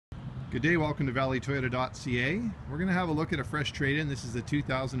Good day, welcome to valleytoyota.ca. We're going to have a look at a fresh trade-in. This is the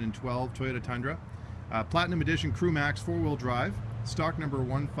 2012 Toyota Tundra. Platinum Edition Crew Max 4-wheel drive, stock number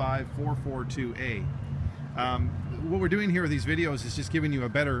 15442A. What we're doing here with these videos is just giving you a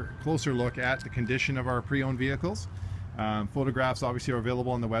better, closer look at the condition of our pre-owned vehicles. Photographs obviously are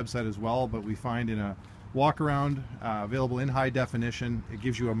available on the website as well, but we find in a walk-around available in high definition, it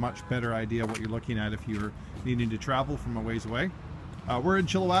gives you a much better idea of what you're looking at if you're needing to travel from a ways away. We're in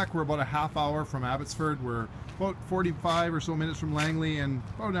Chilliwack. We're about a half hour from Abbotsford. We're about 45 or so minutes from Langley and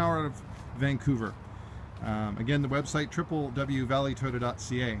about an hour out of Vancouver. Again, the website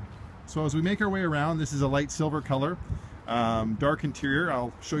www.valleytoyota.ca. So as we make our way around, this is a light silver color, dark interior.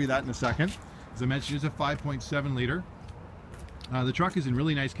 I'll show you that in a second. As I mentioned, it's a 5.7 liter. The truck is in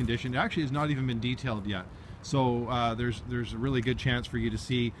really nice condition. It actually has not even been detailed yet. So there's a really good chance for you to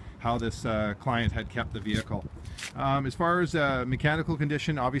see how this client had kept the vehicle. As far as mechanical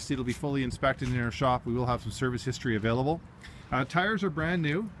condition, obviously it'll be fully inspected in our shop. We will have some service history available. Tires are brand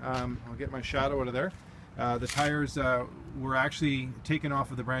new. I'll get my shadow out of there. The tires were actually taken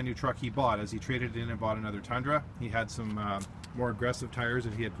off of the brand new truck he bought as he traded in and bought another Tundra. He had some more aggressive tires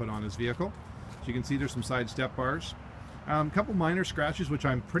that he had put on his vehicle. So you can see there's some side step bars. A couple minor scratches which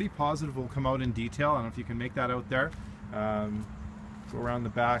I'm pretty positive will come out in detail. I don't know if you can make that out there. Go around the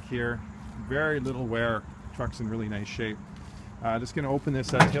back here. Very little wear. Truck's in really nice shape. Just going to open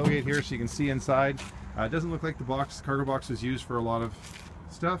this tailgate here so you can see inside. It doesn't look like the cargo box was used for a lot of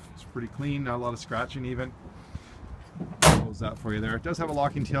stuff. It's pretty clean, not a lot of scratching even. Close that for you there. It does have a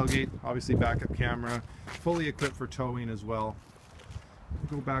locking tailgate, obviously backup camera, fully equipped for towing as well.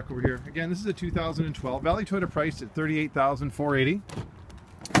 Go back over here. Again, this is a 2012. Valley Toyota priced at $38,480.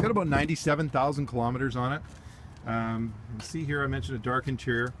 It's got about 97,000 kilometers on it. You can see here I mentioned a dark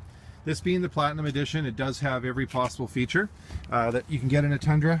interior. This being the Platinum Edition, it does have every possible feature that you can get in a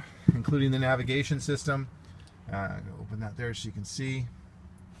Tundra, including the navigation system. Open that there so you can see.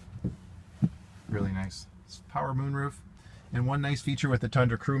 Really nice. It's power moonroof. And one nice feature with the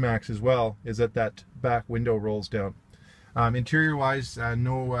Tundra Crew Max as well is that back window rolls down. Interior wise,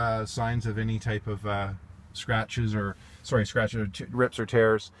 no signs of any type of scratches or rips or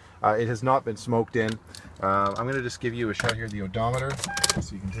tears. It has not been smoked in. I'm going to just give you a shot here of the odometer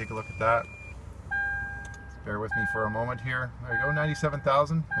so you can take a look at that. Just bear with me for a moment here. There you go,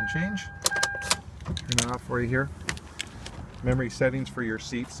 97,000 and change. Turn it off for you here. Memory settings for your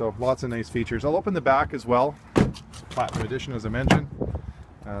seats, so lots of nice features. I'll open the back as well. Platinum Edition, as I mentioned.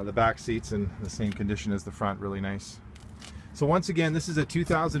 The back seats in the same condition as the front, really nice. So once again, this is a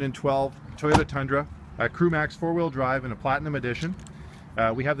 2012 Toyota Tundra, a Crew Max 4-wheel drive in a Platinum Edition.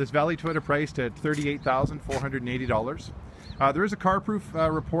 We have this Valley Toyota priced at $38,480. There is a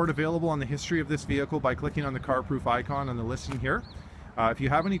CarProof report available on the history of this vehicle by clicking on the CarProof icon on the listing here. If you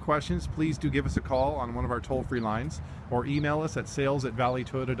have any questions, please do give us a call on one of our toll-free lines or email us at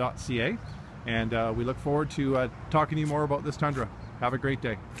sales@valleytoyota.ca, and we look forward to talking to you more about this Tundra. Have a great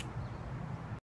day.